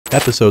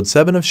Episode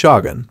 7 of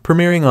Shogun,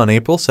 premiering on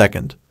April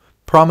 2nd,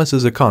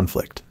 promises a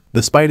conflict.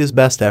 Despite his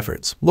best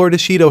efforts, Lord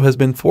Ishido has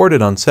been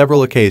thwarted on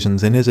several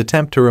occasions in his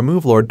attempt to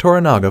remove Lord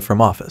Toranaga from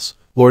office.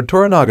 Lord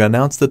Toranaga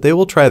announced that they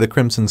will try the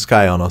Crimson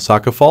Sky on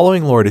Osaka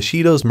following Lord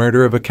Ishido's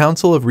murder of a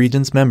Council of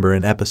Regents member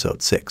in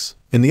Episode 6.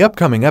 In the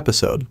upcoming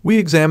episode, we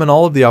examine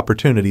all of the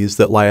opportunities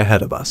that lie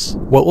ahead of us.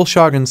 What will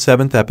Shogun's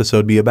 7th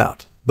episode be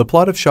about? The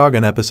plot of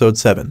Shogun Episode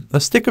 7, A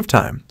Stick of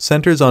Time,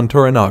 centers on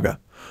Toranaga,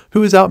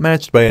 who is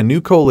outmatched by a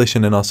new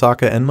coalition in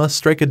Osaka and must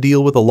strike a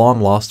deal with a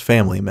long-lost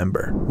family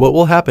member. What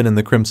will happen in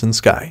the Crimson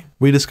Sky?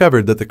 We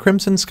discovered that the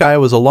Crimson Sky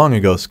was a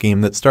long-ago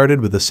scheme that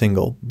started with a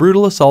single,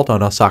 brutal assault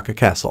on Osaka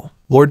Castle.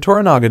 Lord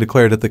Toranaga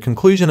declared at the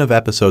conclusion of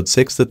Episode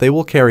 6 that they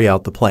will carry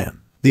out the plan.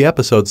 The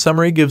episode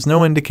summary gives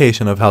no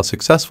indication of how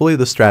successfully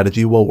the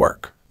strategy will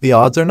work. The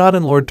odds are not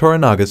in Lord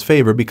Toranaga's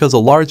favor because a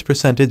large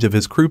percentage of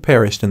his crew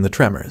perished in the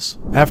tremors.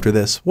 After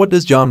this, what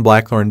does John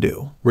Blackthorn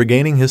do?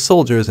 Regaining his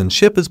soldiers and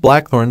ship is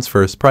Blackthorn's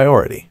first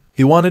priority.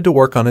 He wanted to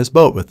work on his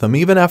boat with them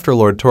even after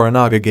Lord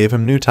Toranaga gave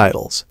him new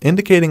titles,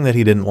 indicating that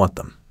he didn't want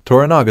them.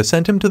 Toranaga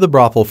sent him to the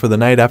brothel for the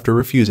night after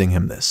refusing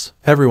him this.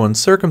 Everyone's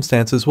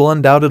circumstances will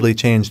undoubtedly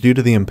change due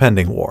to the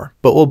impending war,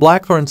 but will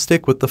Blackthorn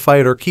stick with the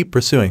fight or keep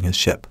pursuing his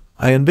ship?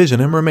 I envision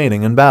him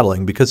remaining and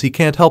battling because he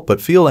can't help but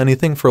feel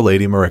anything for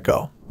Lady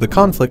Mariko. The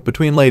conflict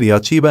between Lady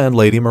Achiba and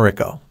Lady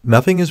Mariko.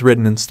 Nothing is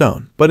written in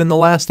stone, but in the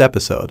last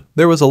episode,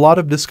 there was a lot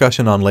of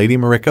discussion on Lady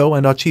Mariko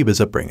and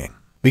Achiba's upbringing.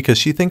 Because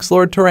she thinks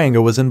Lord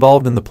Toranaga was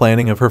involved in the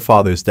planning of her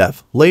father's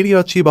death, Lady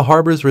Achiba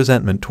harbors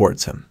resentment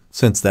towards him.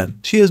 Since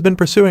then, she has been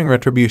pursuing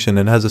retribution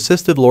and has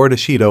assisted Lord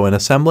Ishido in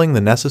assembling the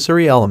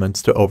necessary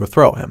elements to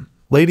overthrow him.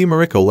 Lady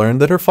Mariko learned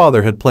that her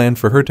father had planned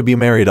for her to be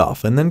married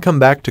off and then come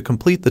back to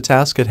complete the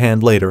task at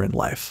hand later in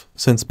life.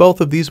 Since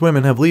both of these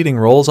women have leading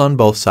roles on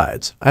both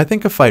sides, I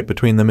think a fight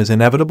between them is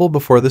inevitable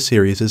before the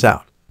series is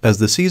out. As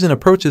the season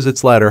approaches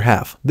its latter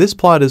half, this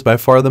plot is by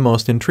far the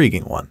most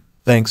intriguing one.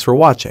 Thanks for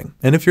watching,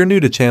 and if you're new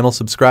to channel,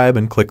 subscribe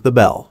and click the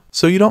bell,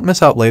 so you don't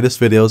miss out latest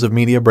videos of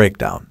Media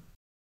Breakdown.